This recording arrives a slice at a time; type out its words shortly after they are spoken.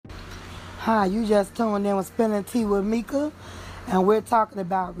Hi, you just tuned in with Spilling Tea with Mika, and we're talking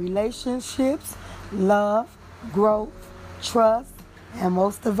about relationships, love, growth, trust, and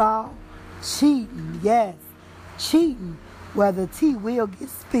most of all, cheating. Yes, cheating, where the tea will get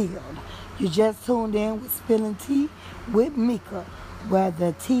spilled. You just tuned in with Spilling Tea with Mika, where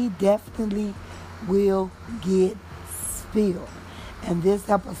the tea definitely will get spilled. In this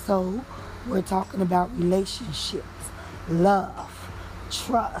episode, we're talking about relationships, love,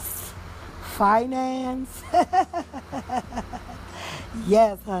 trust, finance.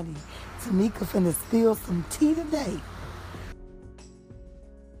 Yes, honey. Tamika finna spill some tea today.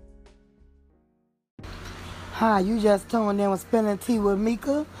 Hi, you just tuned in with Spilling Tea with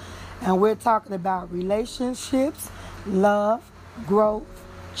Mika, and we're talking about relationships, love, growth,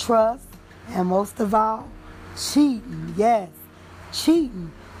 trust, and most of all, cheating. Yes,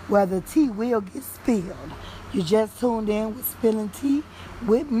 cheating, where the tea will get spilled. You just tuned in with Spilling Tea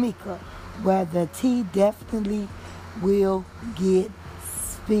with Mika, where the tea definitely will get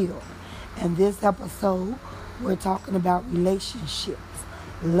spilled. In this episode, we're talking about relationships,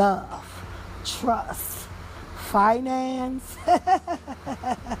 love, trust, finance.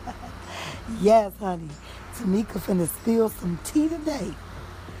 Yes, honey. Tamika finna spill some tea today.